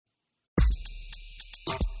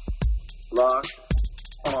Locked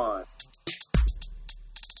on.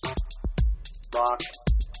 Locked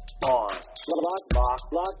on. Locked on.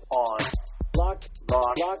 Locked on. Locked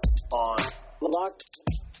on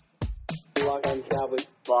Cowboys.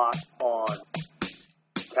 Locked on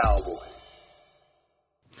Cowboys.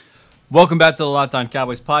 Welcome back to the Locked On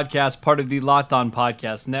Cowboys podcast, part of the Locked On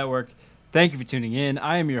Podcast Network. Thank you for tuning in.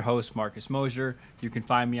 I am your host, Marcus Mosher. You can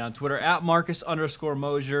find me on Twitter at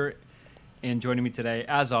Marcus_Mosher. And joining me today,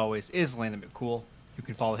 as always, is Landon McCool. You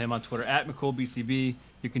can follow him on Twitter at McCoolBCB.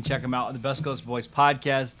 You can check him out on the Best Coast Voice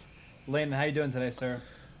podcast. Landon, how you doing today, sir?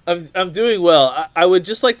 I'm doing well. I would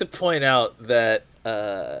just like to point out that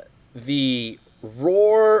the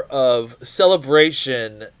roar of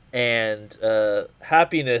celebration and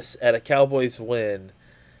happiness at a Cowboys win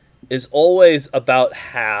is always about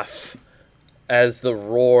half as the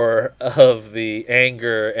roar of the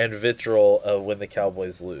anger and vitriol of when the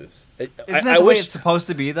Cowboys lose. Isn't that the way it's supposed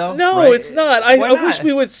to be, though? No, right? It's not. I wish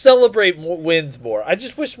we would celebrate wins more. I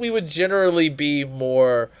just wish we would generally be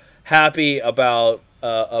more happy about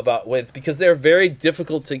wins, because they're very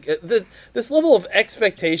difficult to get. This level of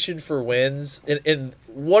expectation for wins in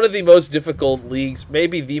one of the most difficult leagues,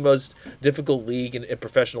 maybe the most difficult league in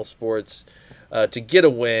professional sports, to get a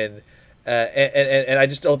win, and I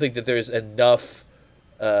just don't think that there's enough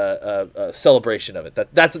celebration of it.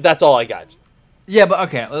 That's all I got. Yeah, but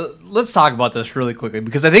okay, let's talk about this really quickly,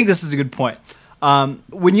 because I think this is a good point.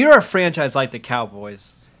 When you're a franchise like the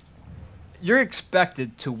Cowboys, you're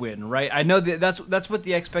expected to win, right? I know that's what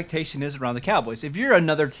the expectation is around the Cowboys. If you're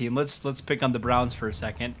another team, let's pick on the Browns for a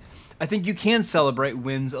second. I think you can celebrate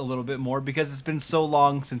wins a little bit more because it's been so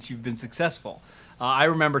long since you've been successful. I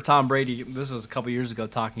remember Tom Brady, this was a couple years ago,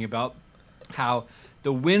 talking about how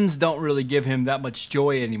the wins don't really give him that much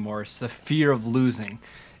joy anymore. It's the fear of losing.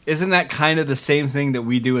 Isn't that kind of the same thing that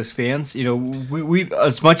we do as fans? You know, we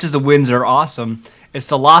as much as the wins are awesome, it's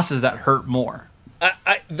the losses that hurt more.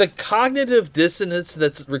 The cognitive dissonance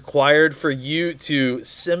that's required for you to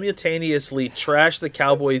simultaneously trash the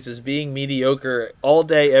Cowboys as being mediocre all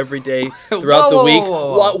day, every day, throughout the week,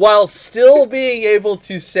 while still being able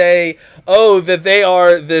to say, "Oh, that they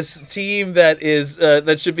are this team that is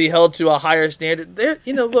that should be held to a higher standard."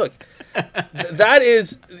 Look, that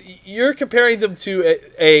is, you're comparing them to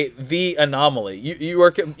the anomaly. You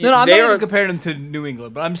are. No, I'm not even comparing them to New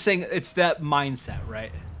England, but I'm saying it's that mindset,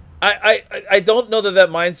 right? I don't know that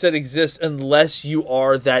mindset exists unless you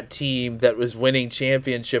are that team that was winning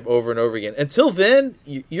championship over and over again. Until then,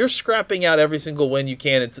 you're scrapping out every single win you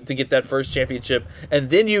can to get that first championship,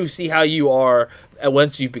 and then you see how you are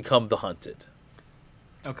once you've become the hunted.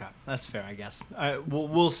 Okay, that's fair, I guess.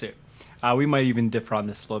 We'll see. We might even differ on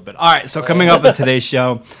this a little bit. All right, so coming up in today's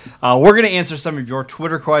show, we're going to answer some of your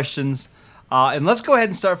Twitter questions. And let's go ahead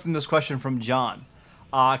and start from this question from John.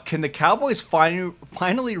 Can the Cowboys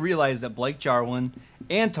finally realize that Blake Jarwin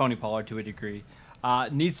and Tony Pollard, to a degree,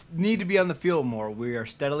 need to be on the field more? We are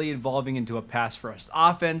steadily evolving into a pass-first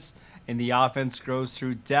offense, and the offense grows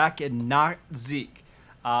through Dak and not Zeke.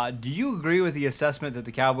 Do you agree with the assessment that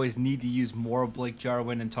the Cowboys need to use more of Blake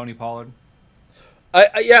Jarwin and Tony Pollard?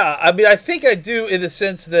 I think I do, in the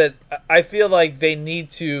sense that I feel like they need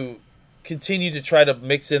to continue to try to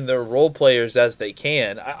mix in their role players as they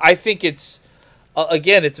can. I think it's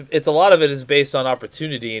a lot of it is based on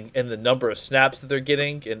opportunity and the number of snaps that they're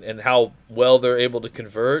getting and how well they're able to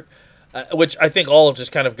convert, which I think all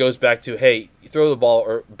just kind of goes back to, hey, you throw the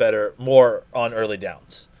ball more on early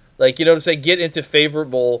downs. Like, you know what I'm saying? Get into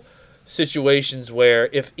favorable situations where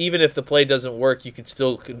even if the play doesn't work, you can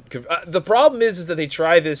still the problem is that they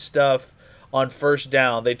try this stuff on first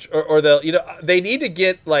down. They need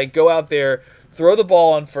to go out there, throw the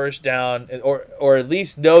ball on first down, or at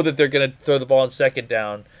least know that they're going to throw the ball on second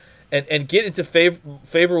down, and get into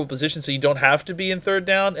favorable position so you don't have to be in third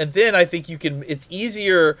down. And then I think it's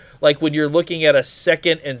easier, like when you're looking at a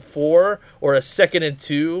 2nd and 4 or a 2nd and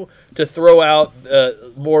 2, to throw out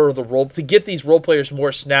more of the role, to get these role players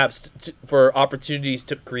more snaps for opportunities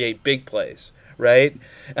to create big plays. Right?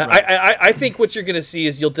 I think what you're going to see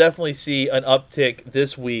is you'll definitely see an uptick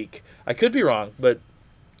this week. I could be wrong, but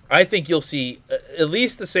I think you'll see at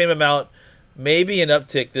least the same amount, maybe an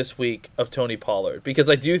uptick this week, of Tony Pollard, because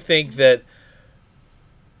I do think that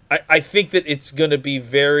I think that it's going to be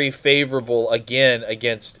very favorable again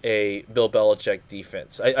against a Bill Belichick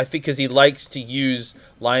defense. I think because he likes to use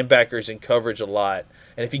linebackers in coverage a lot,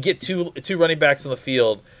 and if you get two running backs on the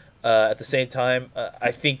field at the same time,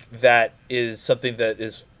 I think that is something that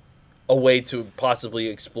is a way to possibly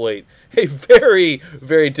exploit a very,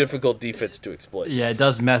 very difficult defense to exploit. Yeah, it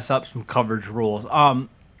does mess up some coverage rules. I'm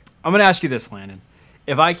going to ask you this, Landon.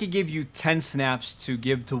 If I could give you 10 snaps to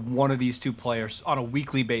give to one of these two players on a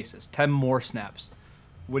weekly basis, 10 more snaps,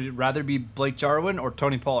 would it rather be Blake Jarwin or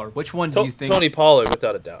Tony Pollard? Which one do you think? Tony Pollard,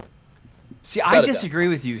 without a doubt. See, I disagree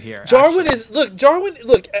with you here. Jarwin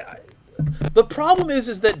the problem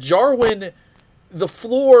is that Jarwin, the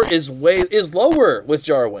floor is lower with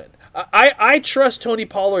Jarwin. I trust Tony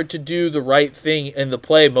Pollard to do the right thing in the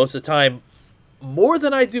play most of the time more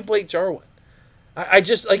than I do Blake Jarwin. I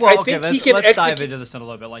think he can let's execute. dive into this in a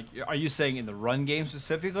little bit. Like, are you saying in the run game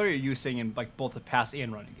specifically, or are you saying in like both the pass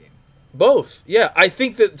and running game? Both. Yeah, I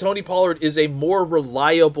think that Tony Pollard is a more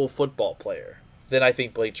reliable football player than I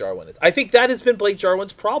think Blake Jarwin is. I think that has been Blake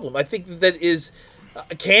Jarwin's problem. I think that is,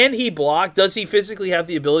 can he block? Does he physically have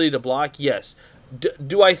the ability to block? Yes.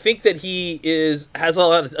 Do I think that he has a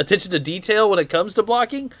lot of attention to detail when it comes to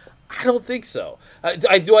blocking? I don't think so.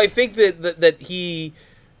 Do I think that he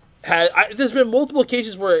has? There's been multiple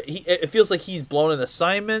occasions where it feels like he's blown an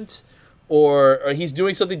assignment, or he's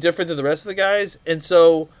doing something different than the rest of the guys, and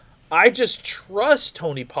so I just trust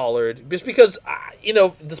Tony Pollard just because,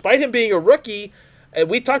 despite him being a rookie, and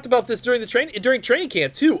we talked about this during training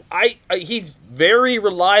camp too. He's very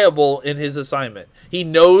reliable in his assignment. He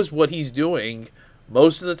knows what he's doing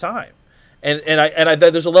most of the time, and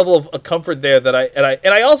there's a level of comfort there that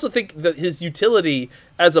I also think that his utility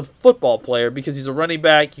as a football player, because he's a running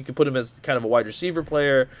back, you can put him as kind of a wide receiver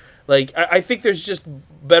player. Like I think there's just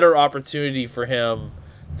better opportunity for him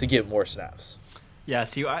to get more snaps. Yeah,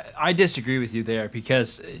 see, I disagree with you there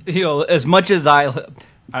because, as much as I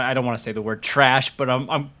don't want to say the word trash, but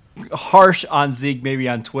I'm harsh on Zeke maybe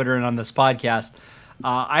on Twitter and on this podcast.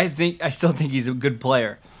 I still think he's a good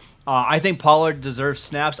player. I think Pollard deserves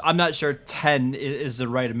snaps. I'm not sure 10 is the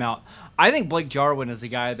right amount. I think Blake Jarwin is a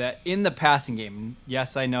guy that in the passing game,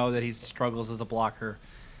 yes, I know that he struggles as a blocker.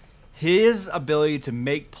 His ability to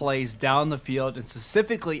make plays down the field and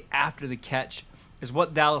specifically after the catch is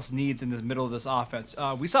what Dallas needs in the middle of this offense.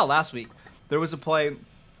 We saw last week. There was a play,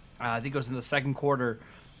 I think it was in the second quarter.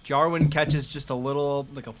 Jarwin catches just a little,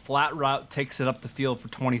 like a flat route, takes it up the field for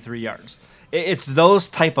 23 yards. It's those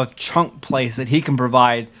type of chunk plays that he can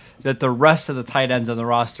provide that the rest of the tight ends on the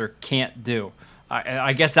roster can't do.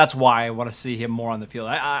 I guess that's why I want to see him more on the field.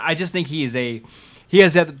 I just think he has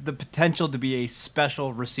the potential to be a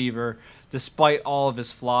special receiver, despite all of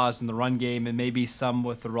his flaws in the run game and maybe some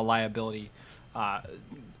with the reliability.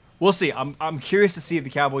 We'll see. I'm curious to see if the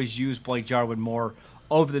Cowboys use Blake Jarwin more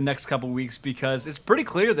over the next couple of weeks because it's pretty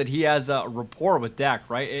clear that he has a rapport with Dak,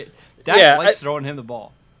 right? Dak likes throwing him the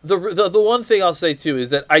ball. The one thing I'll say too is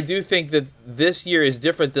that I do think that this year is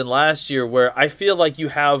different than last year, where I feel like you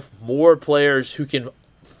have more players who can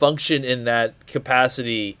function in that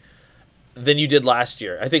capacity than you did last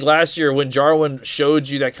year. I think last year when Jarwin showed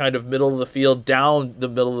you that kind of middle of the field, down the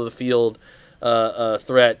middle of the field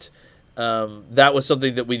threat, that was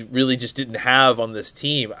something that we really just didn't have on this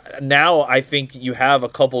team. Now I think you have a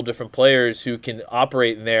couple different players who can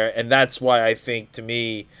operate in there, and that's why I think, to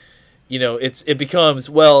me, it becomes,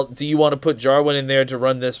 well, do you want to put Jarwin in there to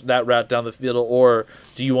run that route down the field, or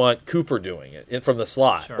do you want Cooper doing it from the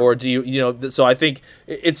slot? Sure. Or do you so I think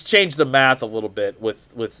it's changed the math a little bit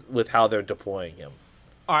with how they're deploying him.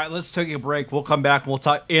 All right, let's take a break. We'll come back and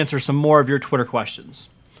we'll answer some more of your Twitter questions.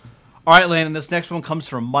 All right, Landon, this next one comes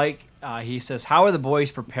from Mike. He says, how are the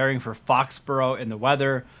boys preparing for Foxborough in the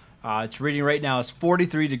weather? It's reading right now. It's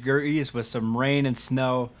 43 degrees with some rain and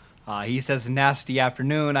snow. He says nasty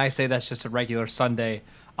afternoon. I say that's just a regular Sunday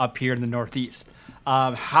up here in the Northeast.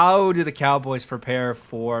 How do the Cowboys prepare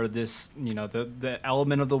for this, the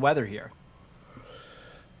element of the weather here?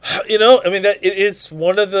 That it is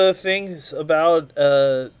one of the things about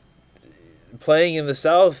playing in the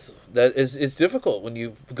South that is difficult when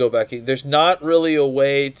you go back. There's not really a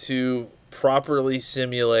way to properly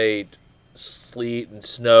simulate sleet and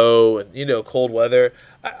snow and cold weather.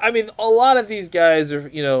 I mean, a lot of these guys are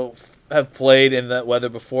have played in that weather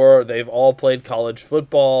before. They've all played college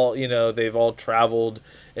football. They've all traveled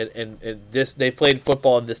and they've played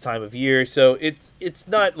football in this time of year. So it's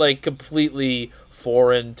not like completely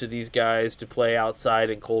foreign to these guys to play outside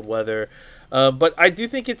in cold weather. But I do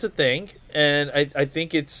think it's a thing, and I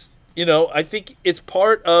think it's I think it's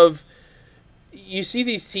part of. You see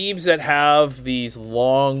these teams that have these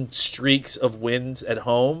long streaks of wins at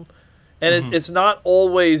home, and it's not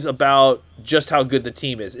always about just how good the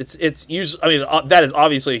team is. It's usually, that is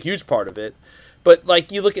obviously a huge part of it, But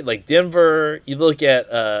like you look at like Denver, you look at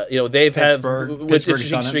they've had with Pittsburgh's interesting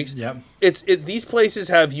done it. streaks. Yep. These places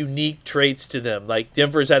have unique traits to them. Like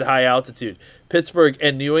Denver's had high altitude. Pittsburgh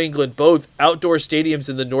and New England, both outdoor stadiums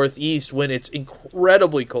in the Northeast when it's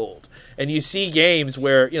incredibly cold. And you see games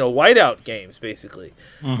where, whiteout games, basically.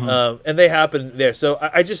 And they happen there. So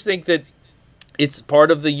I just think that it's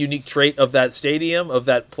part of the unique trait of that stadium, of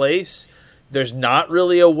that place. There's not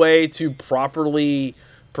really a way to properly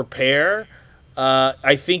prepare.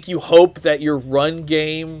 I think you hope that your run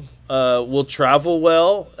game will travel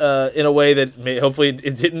well in a way that hopefully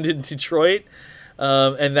it didn't in Detroit.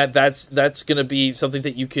 And that's going to be something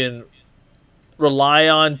that you can rely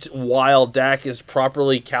on while Dak is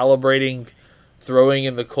properly calibrating throwing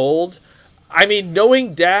in the cold. I mean,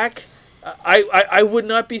 knowing Dak, I would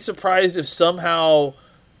not be surprised if somehow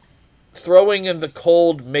throwing in the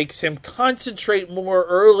cold makes him concentrate more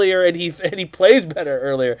earlier and he plays better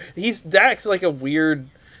earlier. Dak's like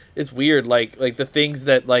it's weird like the things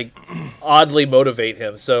that like oddly motivate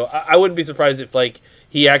him. So I wouldn't be surprised if like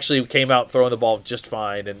he actually came out throwing the ball just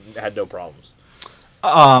fine and had no problems.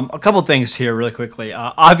 A couple things here really quickly.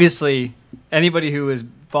 Obviously, anybody who has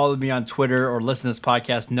followed me on Twitter or listened to this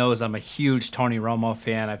podcast knows I'm a huge Tony Romo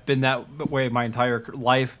fan. I've been that way my entire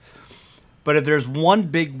life. But if there's one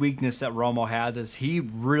big weakness that Romo had is he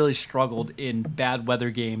really struggled in bad weather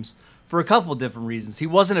games for a couple of different reasons. He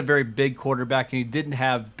wasn't a very big quarterback and he didn't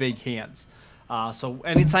have big hands. So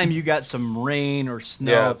anytime you got some rain or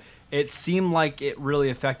snow, it seemed like it really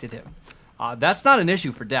affected him. That's not an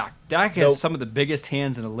issue for Dak. Dak has some of the biggest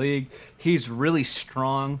hands in the league. He's really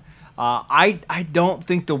strong. I don't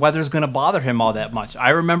think the weather's going to bother him all that much. I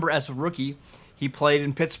remember as a rookie, he played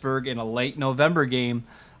in Pittsburgh in a late November game.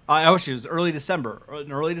 Actually, it was early December.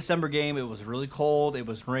 An early December game. It was really cold. It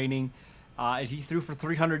was raining. And he threw for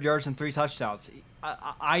 300 yards and 3 touchdowns.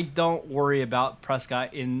 I don't worry about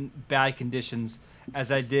Prescott in bad conditions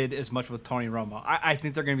as I did as much with Tony Romo. I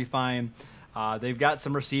think they're going to be fine. They've got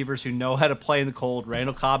some receivers who know how to play in the cold.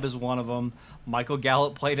 Randall Cobb is one of them. Michael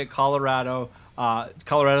Gallup played at Colorado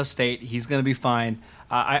State. He's going to be fine.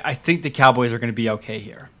 I think the Cowboys are going to be okay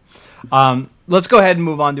here. Let's go ahead and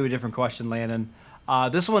move on to a different question, Landon.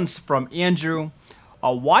 This one's from Andrew.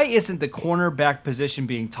 Why isn't the cornerback position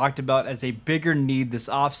being talked about as a bigger need this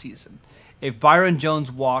offseason? If Byron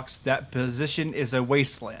Jones walks, that position is a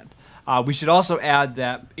wasteland. We should also add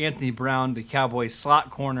that Anthony Brown, the Cowboys slot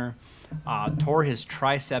corner, tore his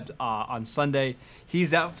tricep on Sunday.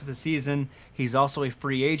 He's out for the season. He's also a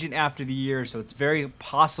free agent after the year, so it's very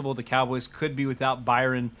possible the Cowboys could be without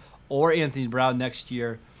Byron or Anthony Brown next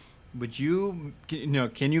year. Would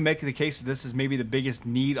can you make the case that this is maybe the biggest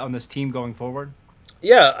need on this team going forward?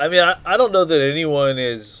 Yeah, I mean, I don't know that anyone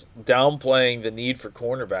is downplaying the need for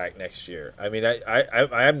cornerback next year. I mean,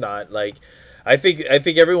 I'm not. Like, I think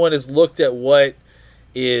everyone has looked at what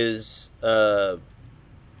is, what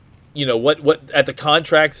at the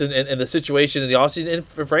contracts and the situation in the offseason, and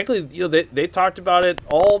frankly, they talked about it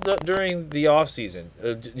all during the offseason,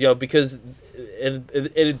 because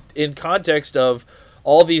in context of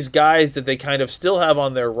all these guys that they kind of still have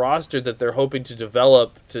on their roster that they're hoping to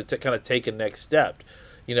develop to kind of take a next step.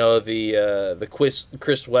 The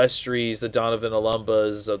Chris Westries, the Donovan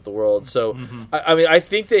Alumbas of the world. So, I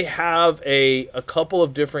think they have a couple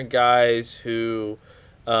of different guys who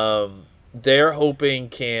they're hoping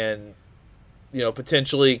can,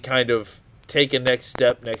 potentially kind of take a next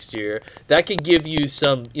step next year. That can give you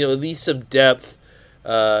some, at least some depth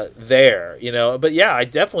there, But, yeah, I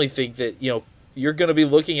definitely think that, you're going to be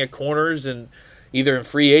looking at corners and either in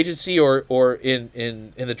free agency or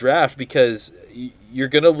in the draft, because you're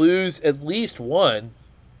going to lose at least one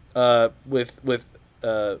between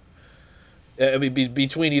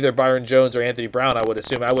either Byron Jones or Anthony Brown. I would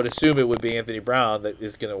assume it would be Anthony Brown that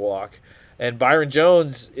is going to walk, and Byron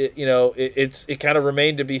Jones. It kind of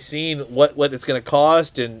remained to be seen what it's going to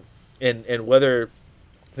cost and whether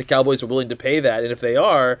the Cowboys are willing to pay that, and if they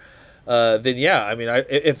are. Then yeah, I mean,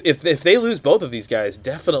 if they lose both of these guys,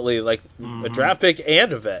 definitely like a draft pick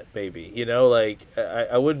and a vet, maybe.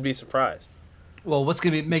 I wouldn't be surprised. Well, what's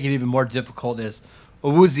going to make it even more difficult is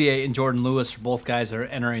Awuzie and Jordan Lewis, both guys are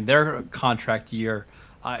entering their contract year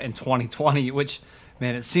in 2020, which,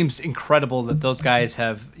 man, it seems incredible that those guys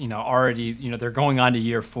have already they're going on to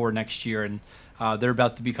year 4 next year, and they're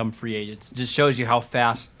about to become free agents. It just shows you how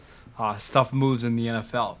fast stuff moves in the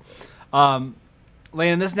NFL.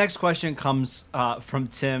 Landon, this next question comes from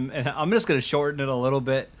Tim, and I'm just going to shorten it a little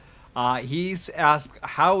bit. He's asked,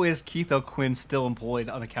 how is Keith O'Quinn still employed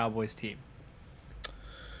on the Cowboys team?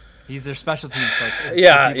 He's their special teams coach.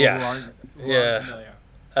 Yeah.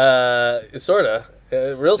 Sort of.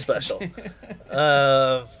 real special.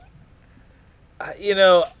 You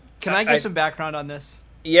know, Can I give some background on this?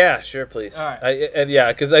 Yeah, sure, please. All right.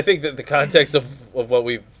 Because I think that the context of what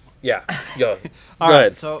we, go All go right,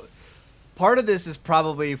 ahead. so part of this is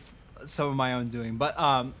probably some of my own doing, but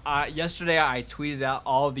yesterday I tweeted out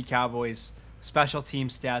all of the Cowboys special team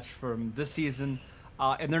stats from this season,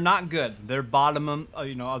 and they're not good. They're bottom,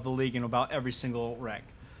 of the league in about every single rank.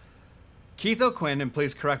 Keith O'Quinn, and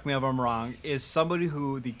please correct me if I'm wrong, is somebody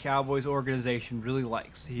who the Cowboys organization really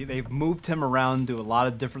likes. They've moved him around to a lot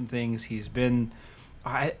of different things. He's been,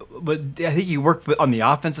 but I think he worked on the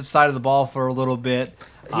offensive side of the ball for a little bit.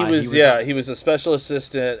 He was a special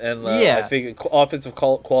assistant and I think offensive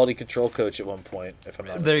quality control coach at one point, if I'm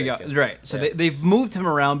not mistaken. There you go. Right. So they've moved him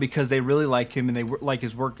around because they really like him and they like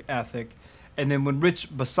his work ethic. And then when Rich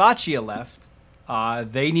Bisaccia left,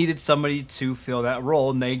 they needed somebody to fill that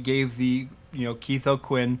role, and they gave Keith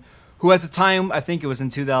O'Quinn, who at the time, I think it was in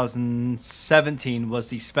 2017, was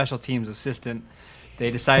the special teams assistant.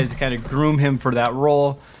 They decided to kind of groom him for that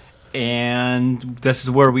role, and this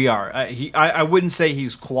is where we are. I wouldn't say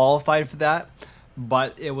he's qualified for that,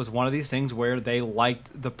 but it was one of these things where they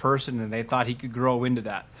liked the person and they thought he could grow into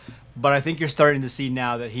that. But I think you're starting to see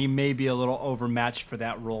now that he may be a little overmatched for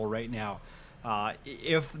that role right now.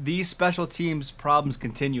 If these special teams problems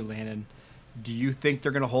continue, Landon, do you think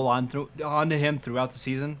they're going to hold on to him throughout the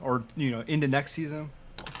season or into next season?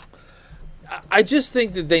 I just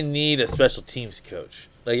think that they need a special teams coach.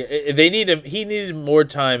 Like they need him. He needed more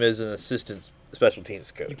time as an assistant special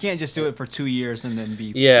teams coach. You can't just do it for 2 years and then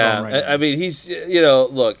be yeah. right I mean, he's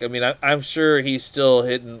look. I mean, I'm sure he's still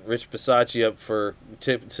hitting Rich Bisaccia up for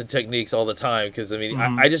tips and techniques all the time because I mean,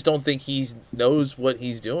 I just don't think he knows what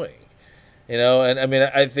he's doing. And I mean,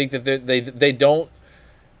 I think that they don't.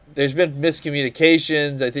 There's been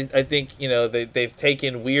miscommunications. I think they've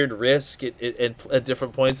taken weird risks at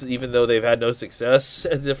different points, even though they've had no success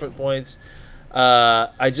at different points.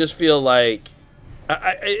 I just feel like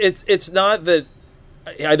it's not that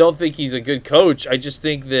I don't think he's a good coach. I just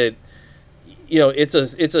think that it's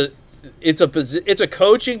a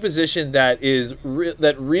coaching position that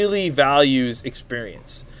that really values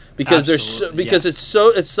experience. Because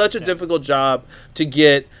it's such a difficult job to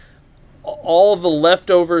get all the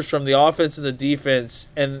leftovers from the offense and the defense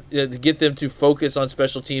and to get them to focus on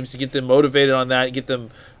special teams, to get them motivated on that, get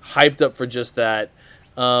them hyped up for just that.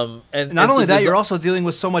 And not only that, you're also dealing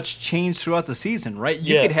with so much change throughout the season, right?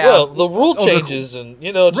 You could have the rule changes and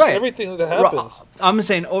everything that happens. I'm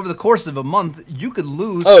saying over the course of a month, you could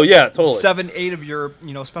lose. Oh yeah, totally. 7-8 of your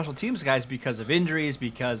special teams guys because of injuries,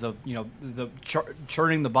 because of the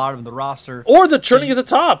churning the bottom of the roster, or the churning of the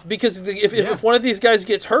top. Because if one of these guys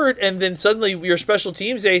gets hurt and then suddenly your special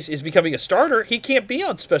teams ace is becoming a starter, he can't be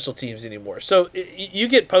on special teams anymore. So you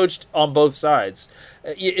get poached on both sides.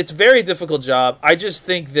 It's a very difficult job. I just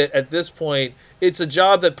think that at this point, it's a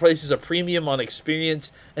job that places a premium on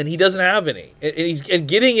experience, and he doesn't have any. And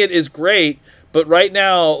getting it is great, but right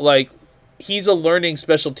now, like, he's a learning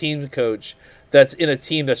special team coach that's in a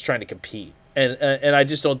team that's trying to compete, and I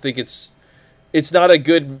just don't think it's not a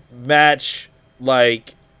good match.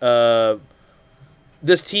 Like,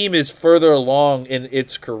 this team is further along in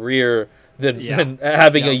its career than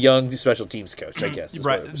having a young special teams coach, I guess.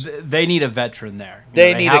 Right. They need a veteran there.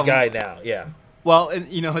 They need a guy now, yeah. Well, and,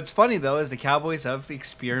 it's funny, though, is the Cowboys have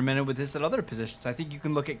experimented with this at other positions. I think you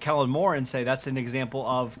can look at Kellen Moore and say that's an example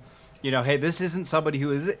of, hey, this isn't somebody who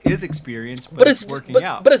is experienced, but it's working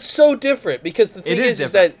out. But it's so different because the thing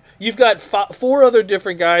is that you've got 4 other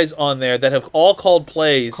different guys on there that have all called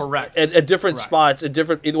plays at different spots, at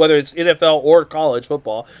different, whether it's NFL or college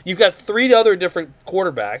football. You've got 3 other different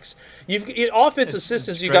quarterbacks. You've offense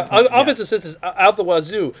assistants. You've got offense assistants out the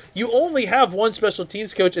wazoo. You only have one special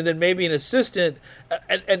teams coach and then maybe an assistant,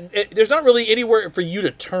 and there's not really anywhere for you to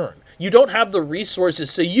turn. You don't have the resources,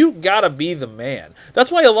 so you gotta be the man. That's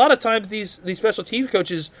why a lot of times these special team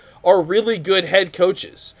coaches are really good head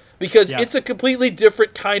coaches because it's a completely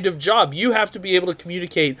different kind of job. You have to be able to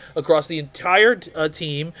communicate across the entire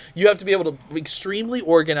team. You have to be able to be extremely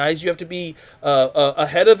organized. You have to be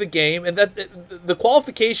ahead of the game, and that the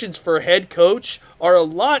qualifications for head coach are a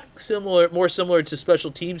lot more similar to special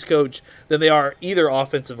teams coach than they are either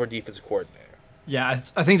offensive or defensive coordinator. Yeah,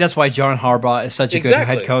 I think that's why John Harbaugh is such a good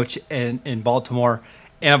head coach in Baltimore.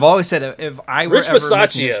 And I've always said if I were Rich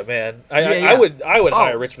Bisaccia, man, I would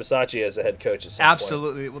hire Rich Bisaccia as a head coach at some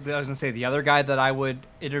absolutely. Point. Well, I was going to say the other guy that I would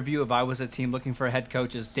interview if I was a team looking for a head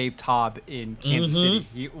coach is Dave Taub in Kansas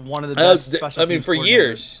City. One of the best special teams for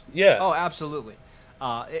years. Yeah. Oh, absolutely.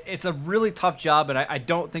 It's a really tough job, and I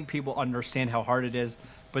don't think people understand how hard it is.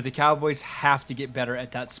 But the Cowboys have to get better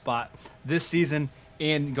at that spot. This season,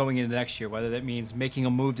 and going into next year, whether that means making a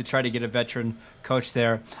move to try to get a veteran coach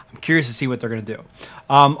there. I'm curious to see what they're going to do.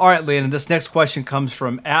 All right, Landon, this next question comes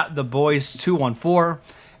from @theboys214.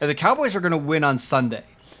 If the Cowboys are going to win on Sunday,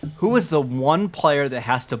 who is the one player that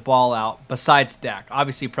has to ball out besides Dak?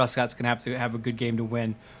 Obviously, Prescott's going to have a good game to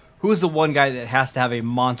win. Who is the one guy that has to have a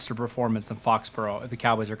monster performance in Foxborough if the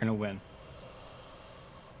Cowboys are going to win?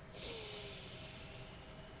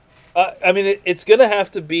 I mean, it's going to have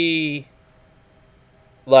to be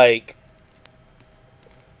like,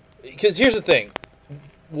 because here's the thing: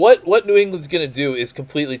 what New England's going to do is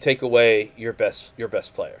completely take away your best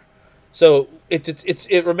player. So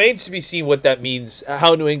it remains to be seen what that means,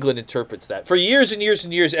 how New England interprets that. For years and years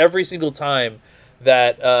and years, every single time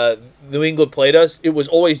that New England played us, it was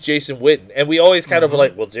always Jason Witten, and we always kind of were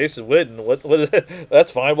like, well, Jason Witten, what is that?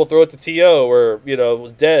 That's fine, we'll throw it to T.O. or it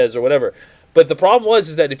was Dez or whatever. But the problem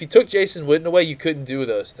was that if you took Jason Witten away, you couldn't do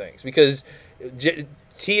those things because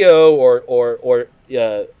T.O. or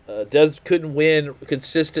Dez couldn't win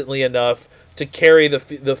consistently enough to carry the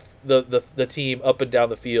team up and down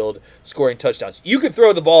the field, scoring touchdowns. You could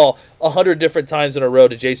throw the ball 100 different times in a row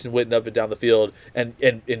to Jason Witten up and down the field, and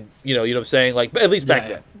you know what I'm saying, like at least back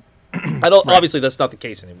then. I don't. Right. Obviously, that's not the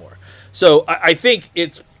case anymore. So I think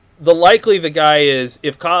it's the guy is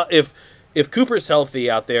if Cooper's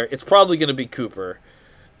healthy out there, it's probably going to be Cooper,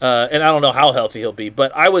 and I don't know how healthy he'll be,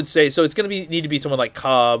 but I would say so. It's going to need to be someone like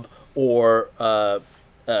Cobb or.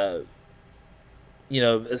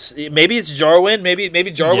 Maybe it's Jarwin.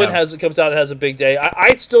 Maybe Jarwin comes out and has a big day.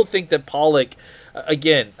 I still think that Pollock,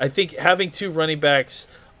 again, I think having two running backs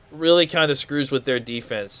really kind of screws with their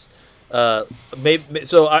defense. It's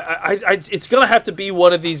going to have to be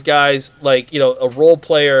one of these guys, like a role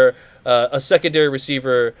player, a secondary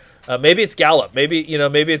receiver. Maybe it's Gallup. Maybe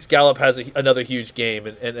it's Gallup has another huge game,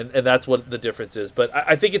 and that's what the difference is. But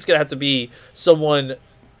I think it's going to have to be someone.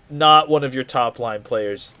 Not one of your top line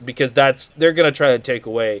players, because they're going to try to take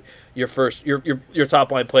away your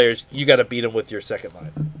top line players. You got to beat them with your second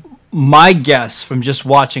line. My guess from just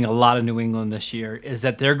watching a lot of New England this year is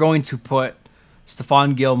that they're going to put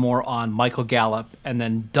Stephon Gilmore on Michael Gallup and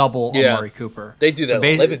then double Amari Cooper. They do that. So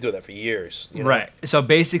they've been doing that for years. Right. So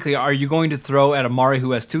basically, are you going to throw at Amari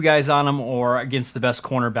who has two guys on him or against the best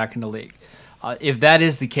cornerback in the league? If that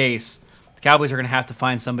is the case, Cowboys are going to have to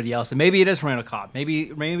find somebody else, and maybe it is Randall Cobb. Maybe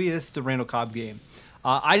this is the Randall Cobb game.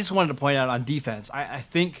 I just wanted to point out on defense, I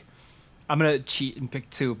think I'm going to cheat and pick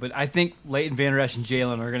two, but I think Leighton Vander Esch and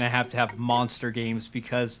Jalen are going to have monster games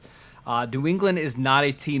because New England is not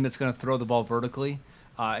a team that's going to throw the ball vertically,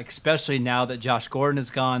 especially now that Josh Gordon is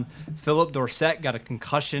gone. Philip Dorsett got a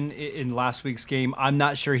concussion in last week's game. I'm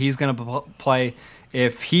not sure he's going to play.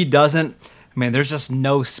 If he doesn't, there's just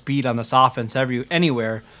no speed on this offense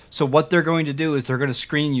anywhere. So what they're going to do is they're going to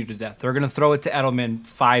screen you to death. They're going to throw it to Edelman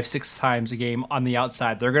 5-6 times a game on the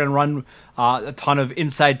outside. They're going to run a ton of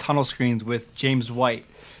inside tunnel screens with James White.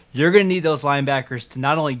 You're going to need those linebackers to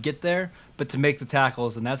not only get there, but to make the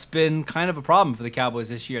tackles, and that's been kind of a problem for the Cowboys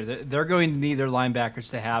this year. They're going to need their linebackers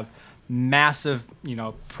to have massive,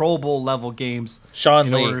 Pro Bowl level games.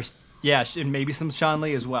 Sean Lee. And maybe some Sean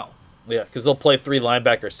Lee as well. Yeah, because they'll play 3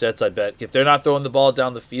 linebacker sets, I bet. If they're not throwing the ball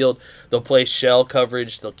down the field, they'll play shell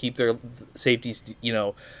coverage. They'll keep their safeties,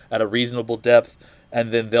 at a reasonable depth,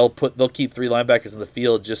 and then they'll keep 3 linebackers in the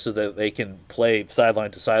field just so that they can play sideline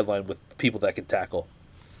to sideline with people that can tackle.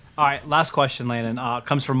 All right, last question, Landon,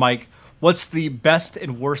 comes from Mike. What's the best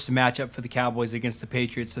and worst matchup for the Cowboys against the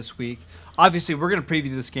Patriots this week? Obviously, we're going to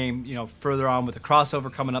preview this game, further on with the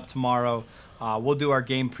crossover coming up tomorrow. We'll do our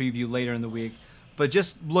game preview later in the week. But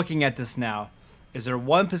just looking at this now, is there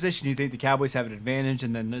one position you think the Cowboys have an advantage,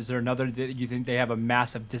 and then is there another that you think they have a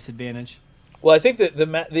massive disadvantage? Well, I think that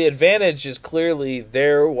the advantage is clearly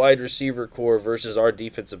their wide receiver core versus our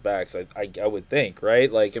defensive backs. I would think,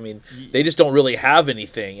 right? They just don't really have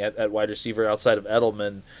anything at wide receiver outside of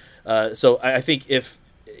Edelman. So I think if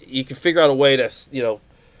you can figure out a way to,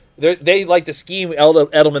 they like to scheme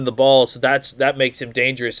Edelman the ball, so that makes him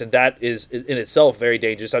dangerous, and that is in itself very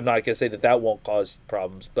dangerous. I'm not going to say that won't cause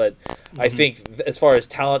problems, but I think as far as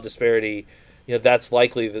talent disparity, that's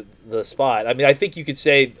likely the spot. I think you could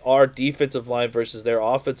say our defensive line versus their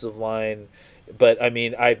offensive line, but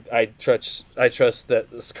I trust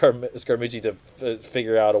that Scarmucci to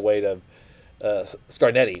figure out a way to.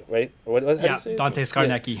 Scarnetti, right? How do you say Dante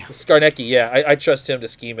Scarnecchi. Yeah. Scarnecchi, yeah. I trust him to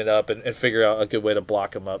scheme it up and figure out a good way to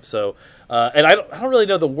block him up. So, and I don't really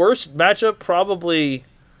know the worst matchup. Probably,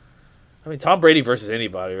 Tom Brady versus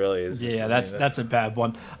anybody really is. Yeah, that's a bad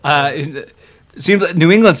one. It seems like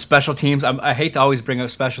New England's special teams. I hate to always bring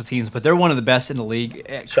up special teams, but they're one of the best in the league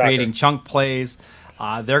at creating chunk plays.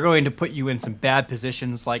 They're going to put you in some bad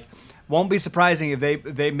positions. Like, won't be surprising if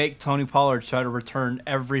they make Tony Pollard try to return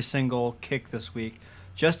every single kick this week,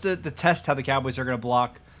 just to test how the Cowboys are going to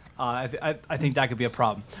block. I think that could be a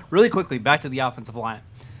problem. Really quickly, back to the offensive line.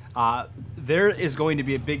 There is going to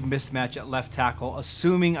be a big mismatch at left tackle,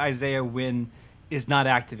 assuming Isaiah Wynn is not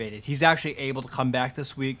activated. He's actually able to come back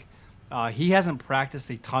this week. He hasn't practiced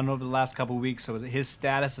a ton over the last couple of weeks, so his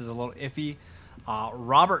status is a little iffy.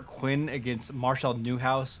 Robert Quinn against Marshall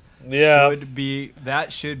Newhouse should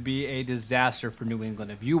be a disaster for New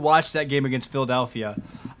England. If you watch that game against Philadelphia,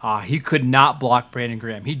 he could not block Brandon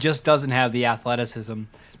Graham. He just doesn't have the athleticism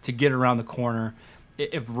to get around the corner.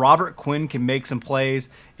 If Robert Quinn can make some plays,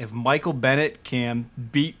 if Michael Bennett can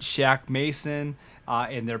beat Shaq Mason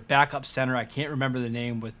and their backup center, I can't remember the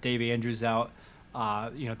name, with Dave Andrews out,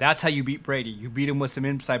 that's how you beat Brady. You beat him with some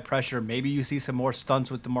inside pressure. Maybe you see some more stunts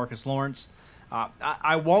with DeMarcus Lawrence.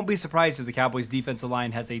 I won't be surprised if the Cowboys' defensive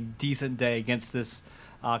line has a decent day against this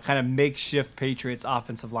kind of makeshift Patriots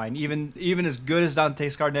offensive line. Even as good as Dante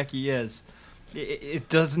Scarnecchia is, it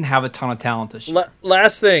doesn't have a ton of talent this year.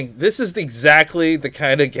 Last thing, this is exactly the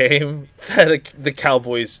kind of game that the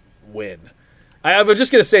Cowboys win. I'm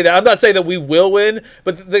just going to say that. I'm not saying that we will win,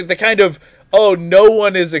 but the kind of, no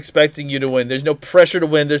one is expecting you to win. There's no pressure to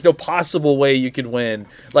win. There's no possible way you could win.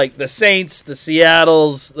 Like the Saints, the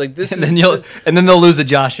Seattles, like this. And then they'll lose a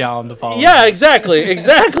Josh Allen the following. Yeah, exactly.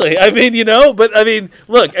 I mean,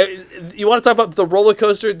 look, you want to talk about the roller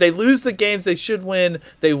coaster? They lose the games they should win.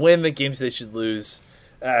 They win the games they should lose.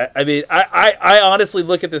 I honestly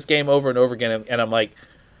look at this game over and over again, and I'm like,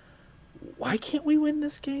 why can't we win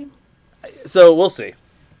this game? So we'll see.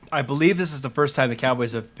 I believe this is the first time the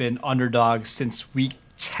Cowboys have been underdogs since Week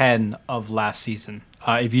 10 of last season.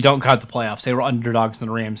 If you don't count the playoffs, they were underdogs in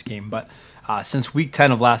the Rams game. But since Week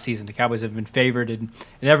 10 of last season, the Cowboys have been favored in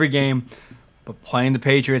every game. But playing the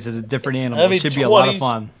Patriots is a different animal. It should be a lot of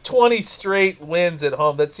fun. 20 straight wins at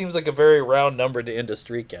home. That seems like a very round number to end a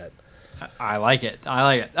streak at. I like it. All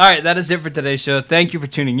right, that is it for today's show. Thank you for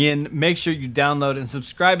tuning in. Make sure you download and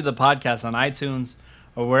subscribe to the podcast on iTunes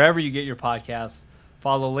or wherever you get your podcasts.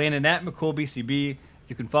 Follow Landon at McCoolBCB.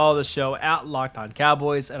 You can follow the show at Locked On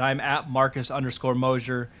Cowboys, and I'm at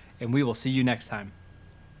Marcus_Mosier, and we will see you next time.